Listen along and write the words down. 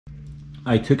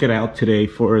I took it out today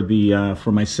for the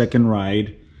for my second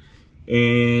ride,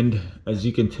 and as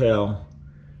you can tell,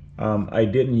 I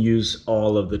didn't use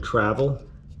all of the travel,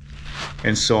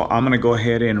 and so I'm gonna go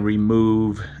ahead and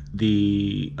remove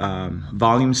the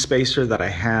volume spacer that I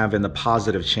have in the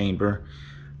positive chamber,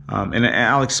 and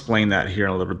I'll explain that here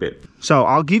in a little bit. So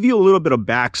I'll give you a little bit of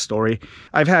backstory.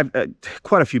 I've had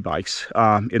quite a few bikes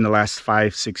in the last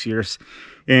 5-6 years,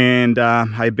 and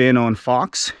I've been on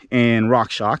Fox and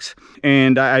RockShox,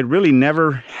 and I really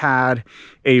never had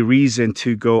a reason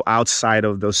to go outside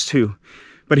of those two.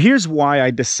 But here's why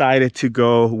I decided to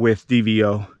go with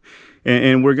DVO,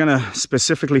 and we're gonna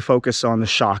specifically focus on the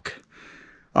shock.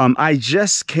 I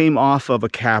just came off of a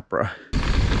Capra.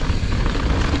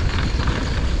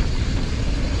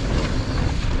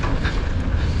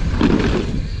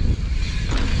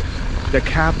 The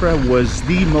Capra was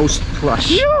the most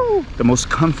plush, the most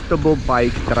comfortable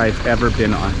bike that I've ever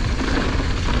been on.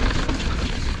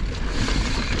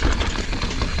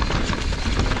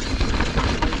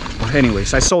 Well,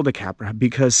 anyways, I sold the Capra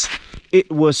because it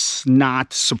was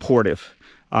not supportive.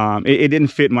 It didn't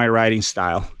fit my riding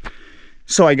style.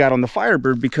 So I got on the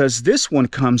Firebird because this one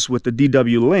comes with the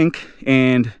DW link,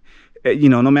 and you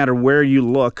know, no matter where you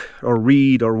look or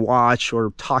read or watch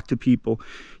or talk to people,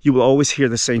 you will always hear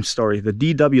the same story. The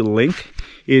DW link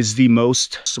is the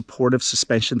most supportive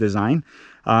suspension design,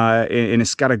 and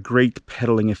it's got a great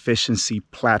pedaling efficiency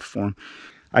platform.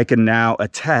 I can now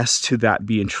attest to that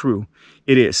being true.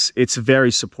 It's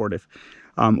very supportive.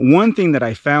 One thing that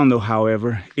I found though,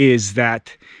 however, is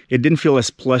that it didn't feel as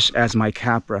plush as my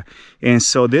Capra. And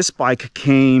so this bike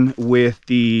came with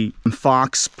the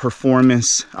Fox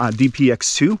Peformance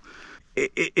DPX2.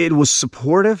 It was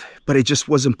supportive, but it just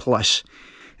wasn't plush.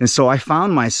 And so I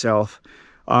found myself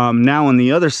now on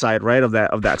the other side, right, of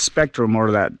that spectrum,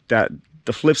 or the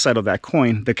flip side of that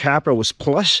coin. The Capra was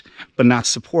plush, but not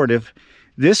supportive.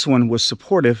 This one was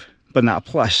supportive, but not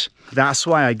plush. That's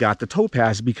why I got the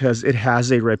Topaz, because it has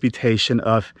a reputation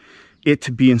of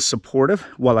it being supportive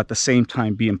while at the same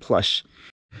time being plush.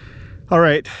 All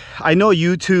right, I know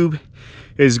YouTube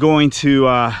is going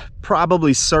to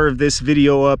probably serve this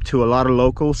video up to a lot of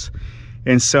locals,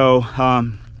 and so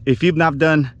if you've not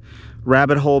done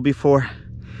rabbit hole before,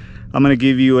 I'm gonna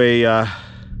give you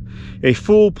a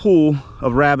full pool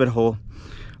of rabbit hole,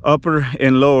 upper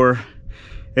and lower,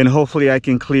 and hopefully I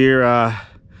can clear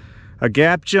a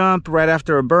gap jump right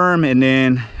after a berm, and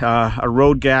then a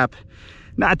road gap,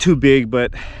 not too big,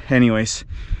 but anyways.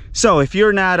 So if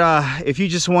you're not if you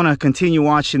just want to continue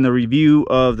watching the review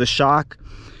of the shock,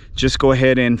 just go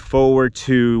ahead and forward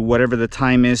to whatever the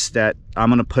time is that I'm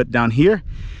gonna put down here,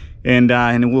 and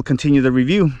we'll continue the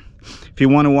review. If you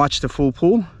want to watch the full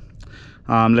pool,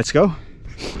 let's go.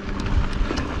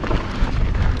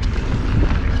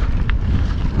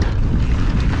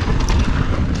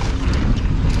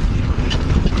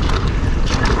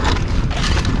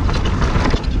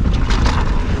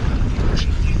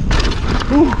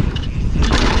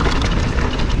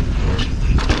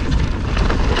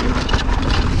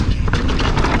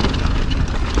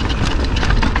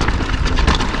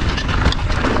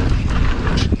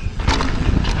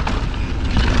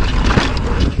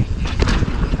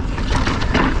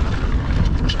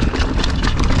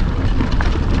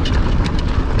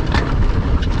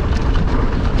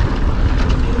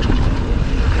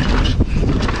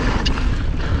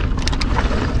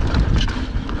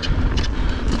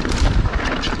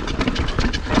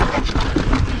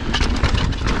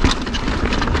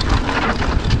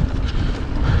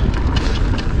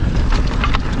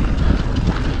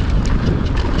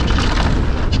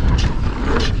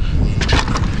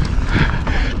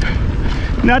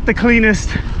 Not the cleanest,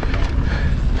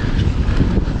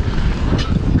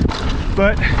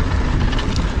 but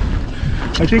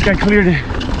I think I cleared it.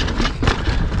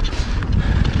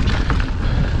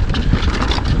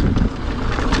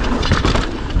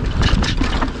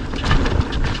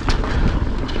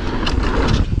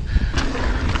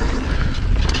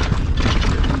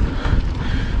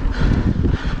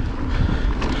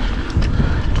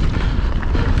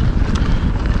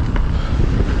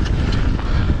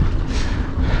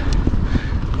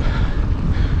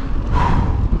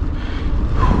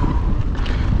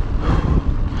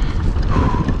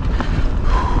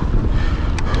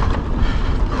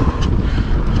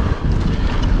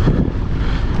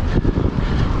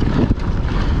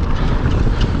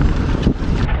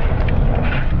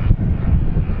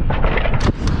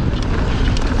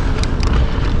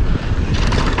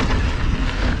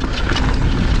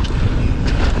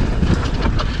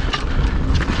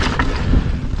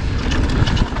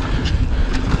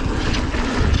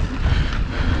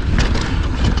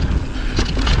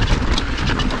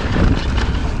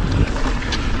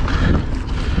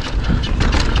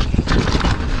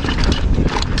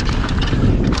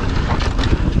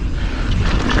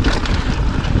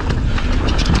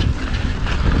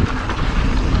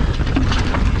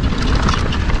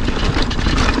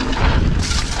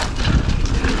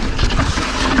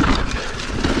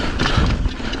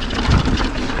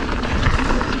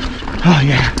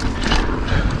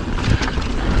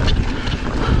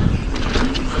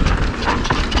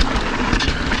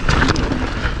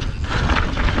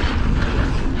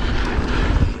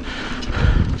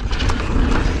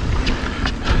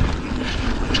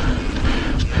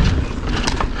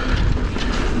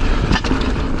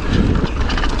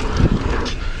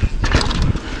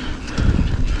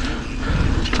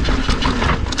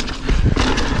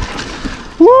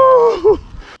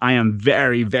 I am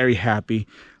very, very happy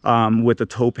with the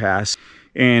Topaz.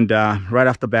 And right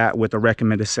off the bat with the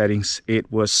recommended settings,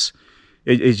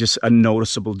 it's just a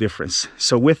noticeable difference.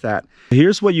 So with that,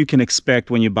 here's what you can expect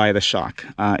when you buy the shock.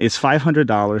 It's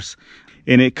 $500,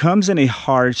 and it comes in a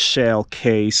hard shell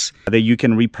case that you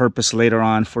can repurpose later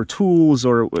on for tools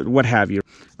or what have you.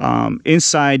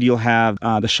 Inside you'll have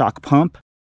the shock pump,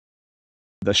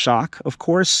 the shock, of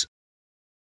course,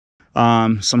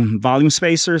 some volume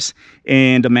spacers,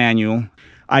 and a manual.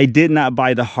 I did not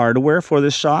buy the hardware for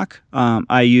this shock.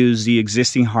 I used the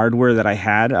existing hardware that I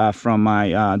had from my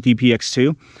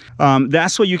DPX2.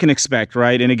 That's what you can expect,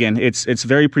 right? And again, it's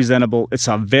very presentable. It's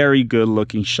a very good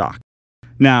looking shock.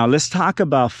 Now let's talk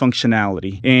about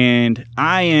functionality. And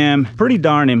I am pretty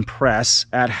darn impressed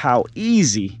at how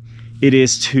easy it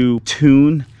is to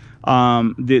tune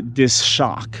this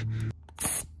shock.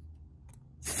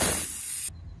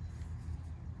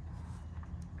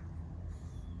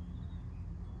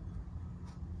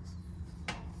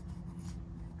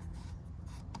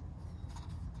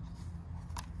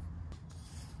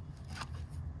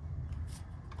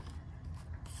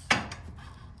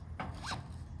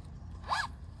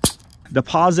 The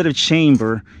positive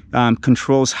chamber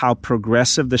controls how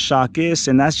progressive the shock is,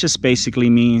 and that just basically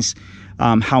means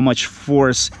how much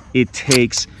force it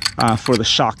takes for the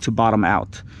shock to bottom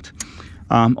out.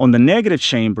 On the negative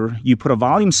chamber, you put a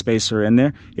volume spacer in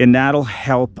there, and that'll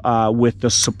help with the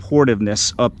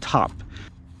supportiveness up top.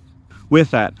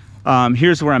 With that,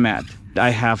 here's where I'm at. I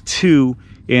have 2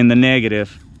 in the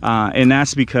negative, and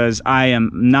that's because I am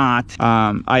not,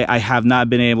 I have not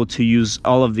been able to use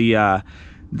all of the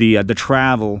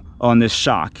travel on this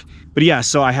shock. But yeah,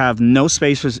 so I have no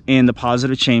spacers in the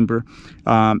positive chamber,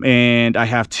 and I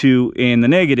have 2 in the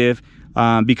negative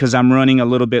because I'm running a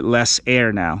little bit less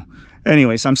air now.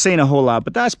 Anyways, I'm saying a whole lot,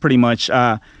 but that's pretty much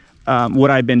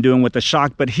what I've been doing with the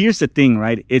shock. But here's the thing,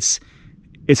 right? It's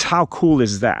how cool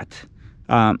is that?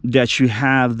 That you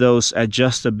have those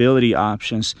adjustability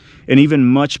options, and even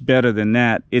much better than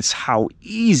that, it's how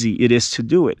easy it is to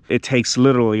do it. It takes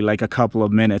literally like a couple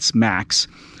of minutes max.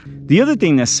 The other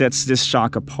thing that sets this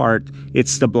shock apart,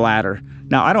 it's the bladder.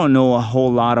 Now, I don't know a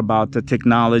whole lot about the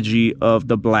technology of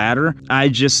the bladder. I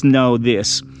just know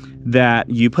this, that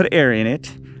you put air in it,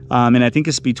 and I think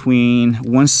it's between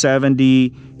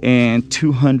 170 and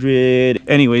 200.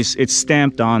 Anyways, it's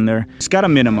stamped on there. It's got a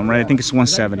minimum, right? I think it's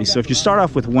 170. So if you start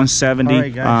off with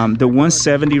 170, the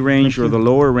 170 range or the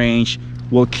lower range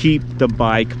will keep the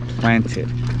bike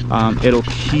planted. It'll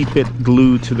keep it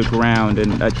glued to the ground,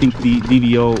 and I think the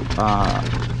DVO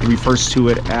refers to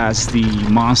it as the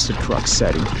monster truck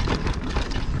setting.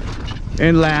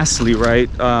 And lastly, right,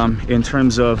 in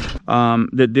terms of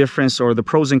the difference or the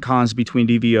pros and cons between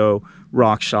DVO,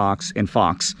 RockShox, and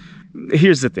Fox.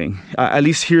 Here's the thing, at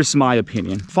least here's my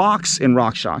opinion. Fox and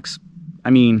RockShox, I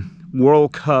mean,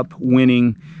 World Cup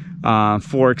winning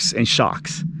forks and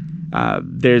shocks.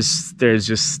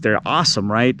 They're awesome,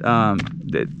 right?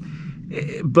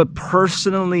 But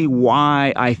personally,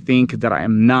 why I think that I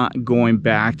am not going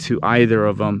back to either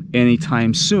of them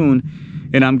anytime soon,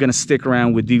 and I'm gonna stick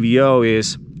around with DVO,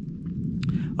 is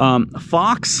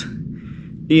Fox,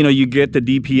 you know, you get the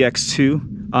DPX2,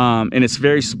 and it's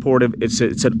very supportive. It's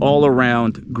an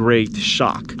all-around great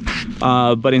shock.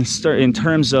 But in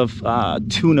terms of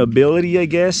tunability, I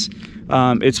guess,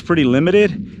 it's pretty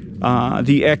limited.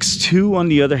 The X2, on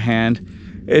the other hand,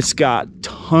 it's got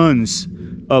tons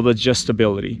of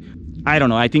adjustability. I don't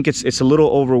know, I think it's a little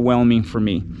overwhelming for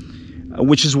me,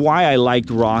 which is why I liked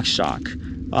RockShox.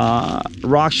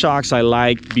 RockShox I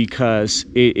liked because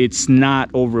it's not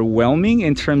overwhelming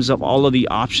in terms of all of the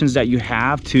options that you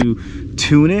have to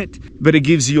tune it, but it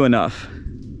gives you enough.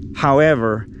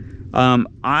 However,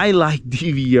 I like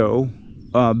DVO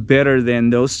better than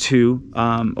those two,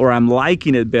 or I'm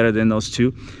liking it better than those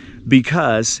two,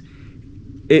 because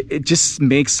it just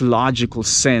makes logical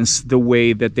sense the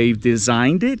way that they've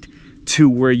designed it, to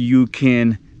where you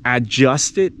can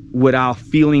adjust it without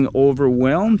feeling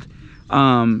overwhelmed.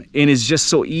 And it's just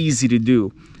so easy to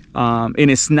do,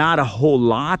 and it's not a whole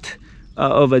lot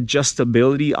of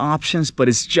adjustability options, but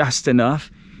it's just enough,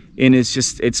 and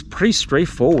it's pretty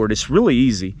straightforward. It's really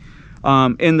easy,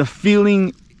 and the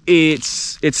feeling,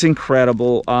 it's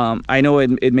incredible. I know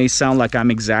it may sound like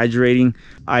I'm exaggerating.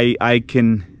 I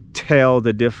can tell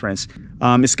the difference.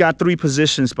 It's got 3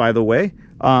 positions, by the way.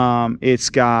 It's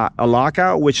got a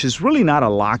lockout, which is really not a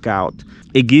lockout.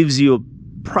 It gives you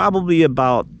probably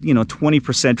about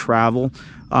 20% travel,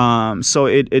 so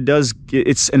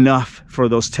it's enough for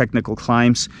those technical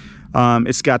climbs.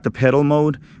 It's got the pedal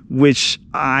mode, which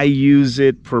I use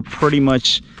it for pretty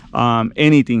much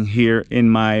anything here in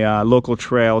my local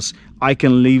trails. I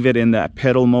can leave it in that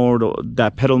pedal mode or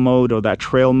that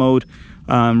trail mode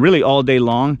really all day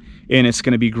long, and it's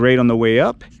going to be great on the way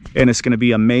up, and it's going to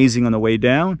be amazing on the way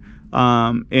down.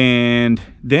 And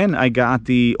then I got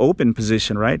the open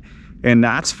position, right? And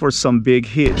that's for some big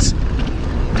hits.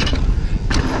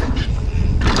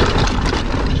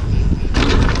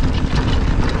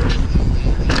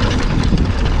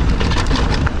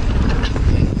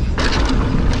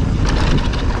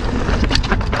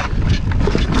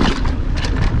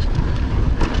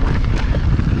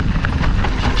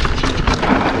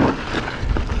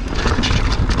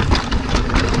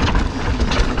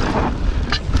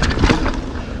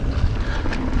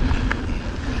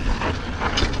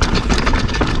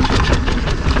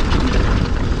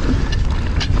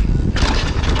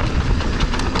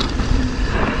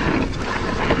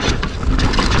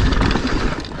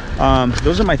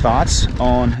 Those are my thoughts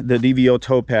on the DVO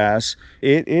Topaz.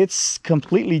 It's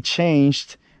completely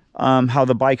changed how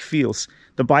the bike feels.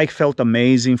 The bike felt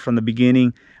amazing from the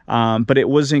beginning, but it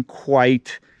wasn't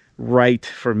quite right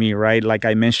for me, right? Like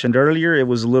I mentioned earlier, it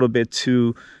was a little bit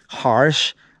too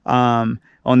harsh on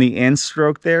the end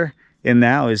stroke there, and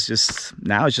now it's just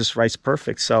right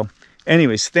perfect. So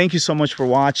anyways, thank you so much for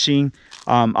watching.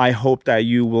 I hope that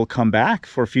you will come back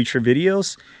for future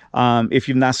videos. If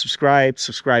you've not subscribed,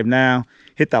 subscribe now.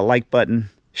 Hit that like button,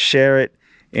 share it,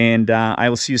 and I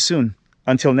will see you soon.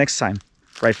 Until next time,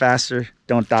 ride faster,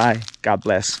 don't die. God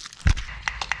bless.